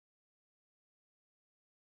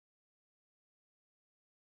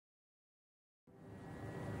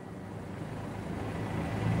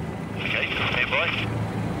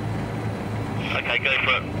Okay, go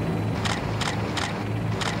for it.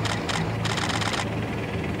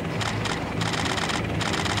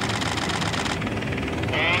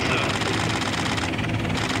 Awesome.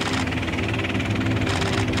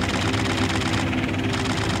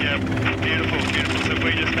 Yeah, beautiful, beautiful. So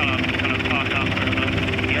we just kind of park up for a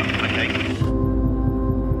minute. Yep, okay.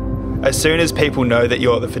 As soon as people know that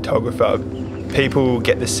you're the photographer, people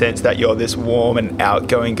get the sense that you're this warm and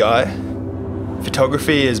outgoing guy.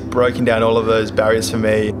 Photography has broken down all of those barriers for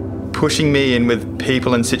me, pushing me in with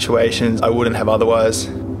people and situations I wouldn't have otherwise.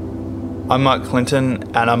 I'm Mark Clinton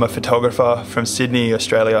and I'm a photographer from Sydney,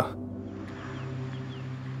 Australia.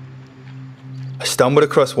 I stumbled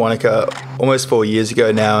across Wanaka almost 4 years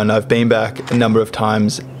ago now, and I've been back a number of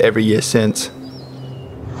times every year since.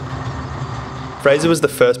 Fraser was the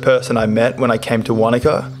first person I met when I came to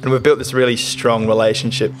Wanaka, and we've built this really strong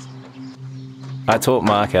relationship. I taught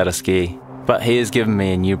Mark how to ski, but he has given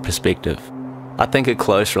me a new perspective. I think a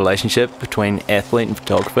close relationship between athlete and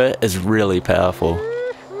photographer is really powerful.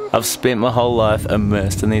 I've spent my whole life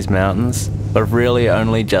immersed in these mountains, but I've really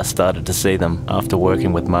only just started to see them after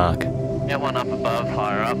working with Mark. That one up above,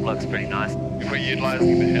 higher up, looks pretty nice. If we're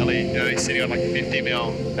utilising the heli, he's sitting on like a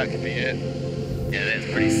 50mm, that could be it. Yeah,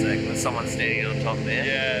 that's pretty sick. With someone standing on top there.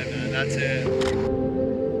 Yeah, man, that's it.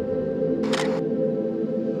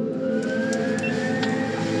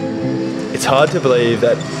 It's hard to believe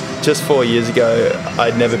that just 4 years ago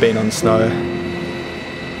I'd never been on snow.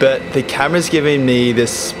 But the camera's giving me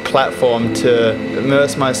this platform to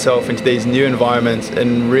immerse myself into these new environments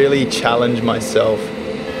and really challenge myself.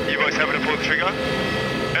 You boys happy to pull the trigger?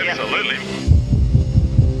 Absolutely.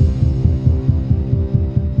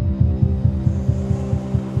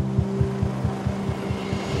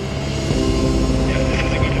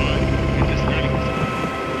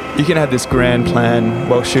 You can have this grand plan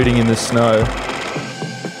while shooting in the snow,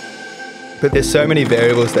 but there's so many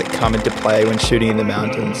variables that come into play when shooting in the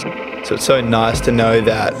mountains. So it's so nice to know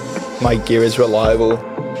that my gear is reliable.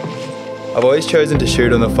 I've always chosen to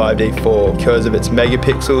shoot on the 5D4 because of its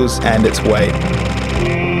megapixels and its weight.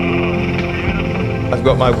 I've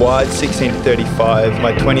got my wide 16-35,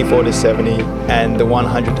 my 24-70, and the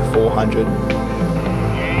 100-400.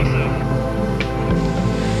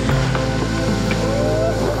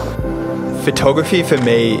 Photography for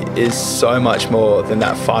me is so much more than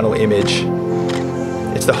that final image.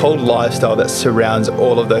 It's the whole lifestyle that surrounds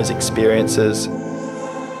all of those experiences.